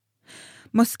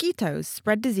Mosquitoes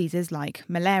spread diseases like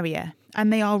malaria,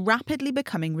 and they are rapidly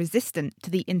becoming resistant to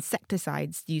the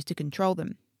insecticides used to control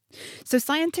them. So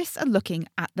scientists are looking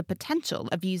at the potential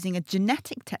of using a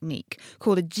genetic technique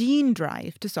called a gene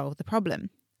drive to solve the problem.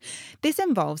 This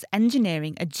involves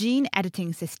engineering a gene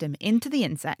editing system into the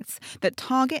insects that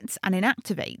targets and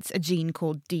inactivates a gene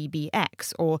called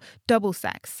DBX, or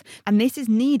doublesex, and this is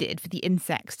needed for the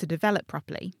insects to develop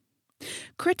properly.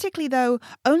 Critically though,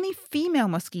 only female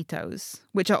mosquitoes,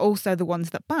 which are also the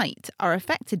ones that bite, are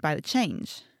affected by the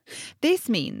change. This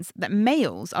means that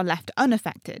males are left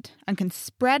unaffected and can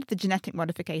spread the genetic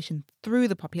modification through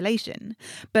the population,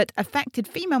 but affected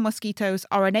female mosquitoes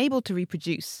are unable to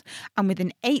reproduce, and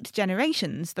within 8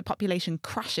 generations the population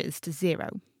crashes to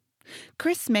zero.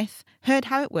 Chris Smith heard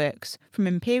how it works from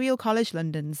Imperial College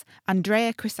London's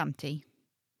Andrea Crisanti.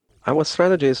 Our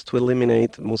strategy is to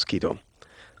eliminate mosquito.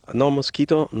 No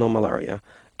mosquito, no malaria.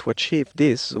 To achieve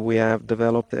this, we have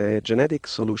developed a genetic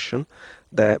solution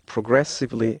that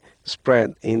progressively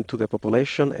spread into the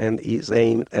population and is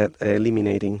aimed at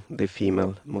eliminating the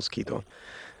female mosquito.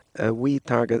 We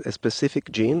target a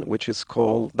specific gene which is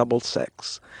called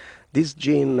doublesex. This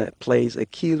gene plays a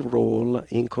key role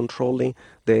in controlling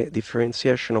the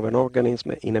differentiation of an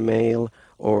organism in a male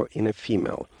or in a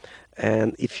female.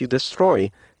 And if you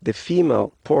destroy the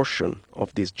female portion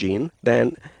of this gene,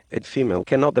 then a female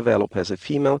cannot develop as a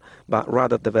female, but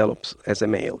rather develops as a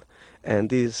male. And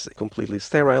this is completely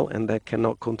sterile, and that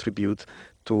cannot contribute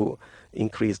to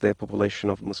increase the population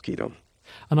of mosquito.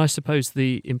 And I suppose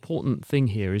the important thing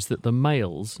here is that the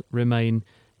males remain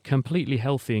completely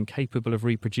healthy and capable of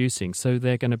reproducing, so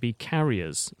they're going to be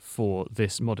carriers for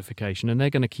this modification, and they're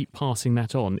going to keep passing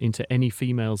that on into any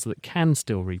females that can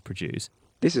still reproduce.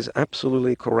 This is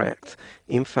absolutely correct.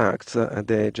 In fact,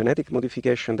 the genetic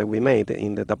modification that we made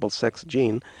in the double-sex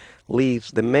gene leaves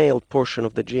the male portion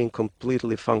of the gene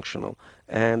completely functional,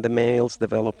 and the males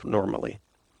develop normally.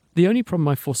 The only problem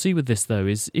I foresee with this, though,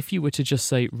 is if you were to just,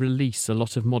 say, release a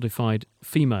lot of modified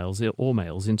females or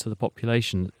males into the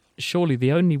population, surely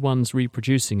the only ones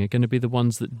reproducing are going to be the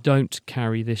ones that don't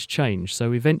carry this change.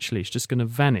 So eventually it's just going to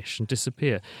vanish and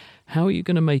disappear. How are you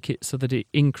going to make it so that it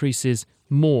increases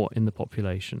more in the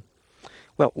population?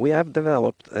 Well, we have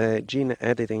developed a gene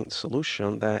editing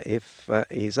solution that if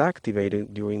is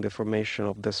activated during the formation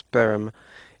of the sperm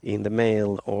in the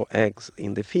male or eggs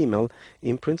in the female,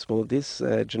 in principle this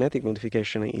genetic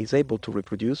modification is able to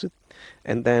reproduce it,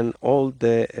 and then all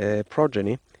the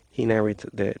progeny inherit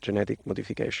the genetic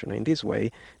modification. In this way,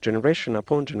 generation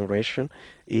upon generation,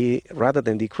 rather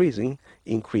than decreasing,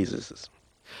 increases.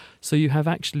 So you have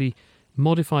actually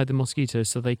modified the mosquitoes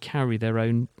so they carry their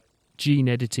own gene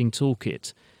editing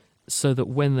toolkit, so that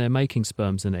when they're making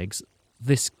sperms and eggs,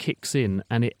 this kicks in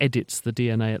and it edits the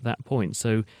DNA at that point.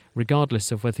 So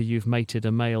regardless of whether you've mated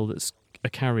a male that's a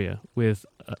carrier with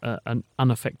an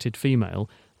unaffected female,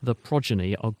 the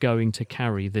progeny are going to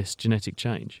carry this genetic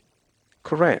change.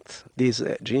 Correct. This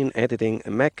gene editing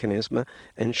mechanism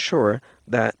ensure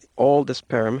that all the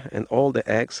sperm and all the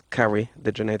eggs carry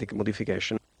the genetic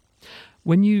modification.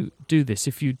 When you do this,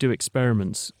 if you do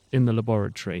experiments in the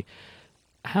laboratory,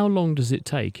 how long does it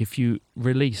take if you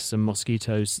release some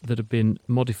mosquitoes that have been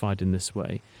modified in this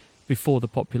way before the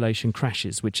population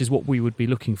crashes, which is what we would be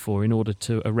looking for in order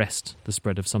to arrest the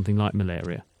spread of something like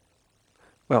malaria?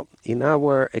 Well, in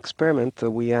our experiment,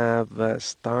 we have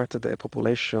started a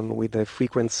population with a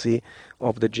frequency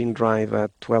of the gene drive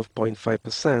at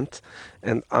 12.5%,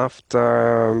 and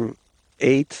after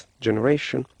 8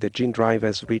 generation, the gene drive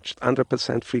has reached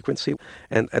 100% frequency,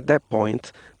 and at that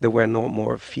point, there were no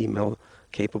more female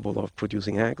capable of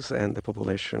producing eggs, and the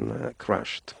population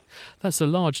crashed. That's a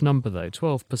large number, though,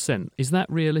 12%. Is that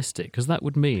realistic? Because that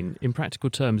would mean, in practical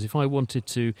terms, if I wanted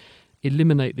to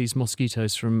eliminate these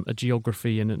mosquitoes from a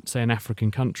geography in, say, an African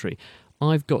country,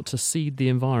 I've got to seed the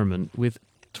environment with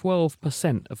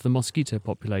 12% of the mosquito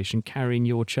population carrying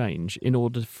your change in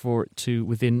order for it to,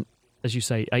 within, as you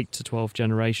say, 8 to 12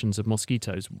 generations of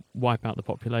mosquitoes, wipe out the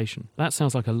population. That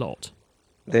sounds like a lot.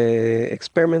 The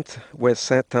experiment was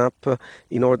set up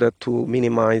in order to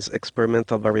minimize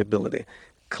experimental variability.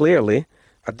 Clearly,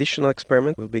 additional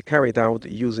experiment will be carried out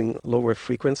using lower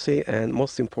frequency, and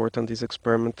most important, this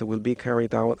experiment will be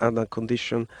carried out under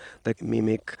conditions that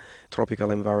mimic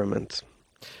tropical environment.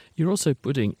 You're also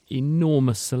putting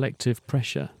enormous selective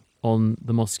pressure on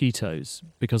the mosquitoes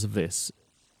because of this.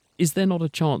 Is there not a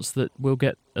chance that we'll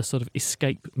get a sort of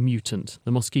escape mutant?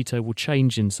 The mosquito will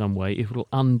change in some way, it will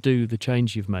undo the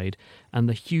change you've made, and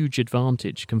the huge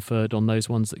advantage conferred on those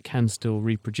ones that can still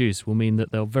reproduce will mean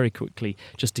that they'll very quickly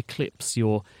just eclipse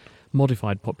your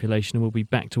modified population and we'll be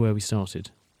back to where we started.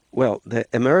 Well, the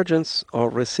emergence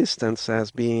of resistance has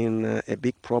been a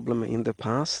big problem in the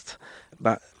past,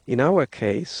 but in our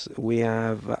case, we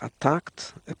have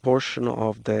attacked a portion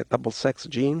of the doublesex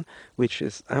gene, which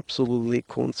is absolutely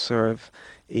conserved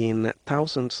in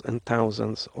thousands and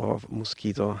thousands of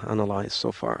mosquito analyzed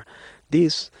so far.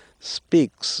 This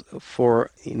speaks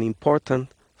for an important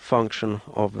function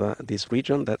of this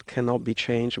region that cannot be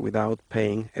changed without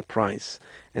paying a price.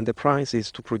 And the price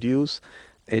is to produce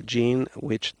a gene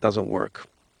which doesn't work.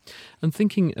 And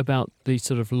thinking about the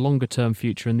sort of longer term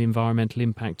future and the environmental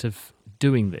impact of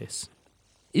doing this,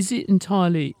 is it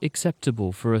entirely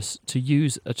acceptable for us to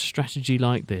use a strategy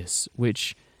like this,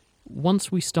 which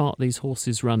once we start these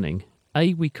horses running,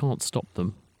 A, we can't stop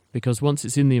them, because once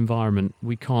it's in the environment,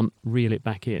 we can't reel it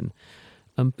back in,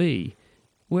 and B,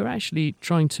 we're actually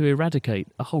trying to eradicate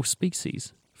a whole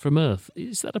species from Earth.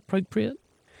 Is that appropriate?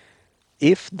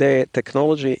 If the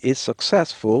technology is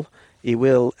successful, it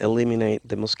will eliminate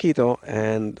the mosquito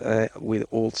and will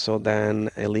also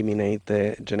then eliminate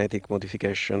the genetic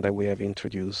modification that we have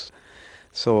introduced.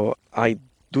 So I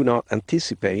do not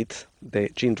anticipate the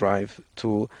gene drive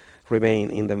to remain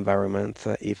in the environment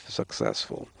if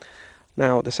successful.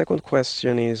 Now, the second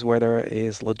question is whether it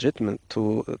is legitimate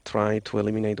to try to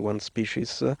eliminate one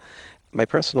species. My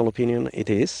personal opinion, it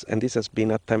is, and this has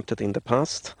been attempted in the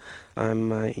past.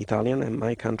 I'm Italian, and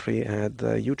my country had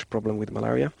a huge problem with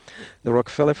malaria. The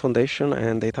Rockefeller Foundation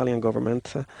and the Italian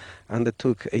government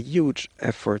undertook a huge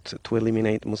effort to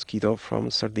eliminate mosquito from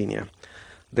Sardinia.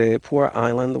 The poor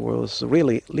island was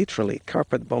really, literally,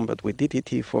 carpet bombed with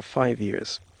DDT for 5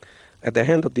 years. At the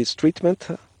end of this treatment,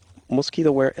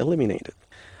 mosquito were eliminated.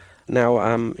 Now,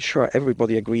 I'm sure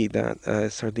everybody agreed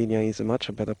that Sardinia is a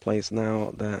much better place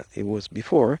now than it was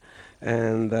before,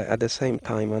 and at the same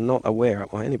time, I'm not aware,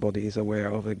 or anybody is aware,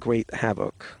 of a great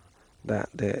havoc that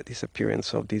the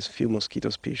disappearance of these few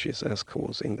mosquito species has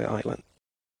caused in the island.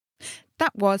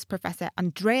 That was Professor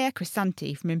Andrea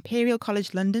Crisanti from Imperial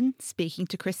College London speaking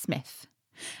to Chris Smith.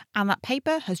 And that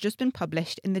paper has just been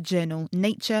published in the journal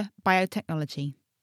Nature Biotechnology.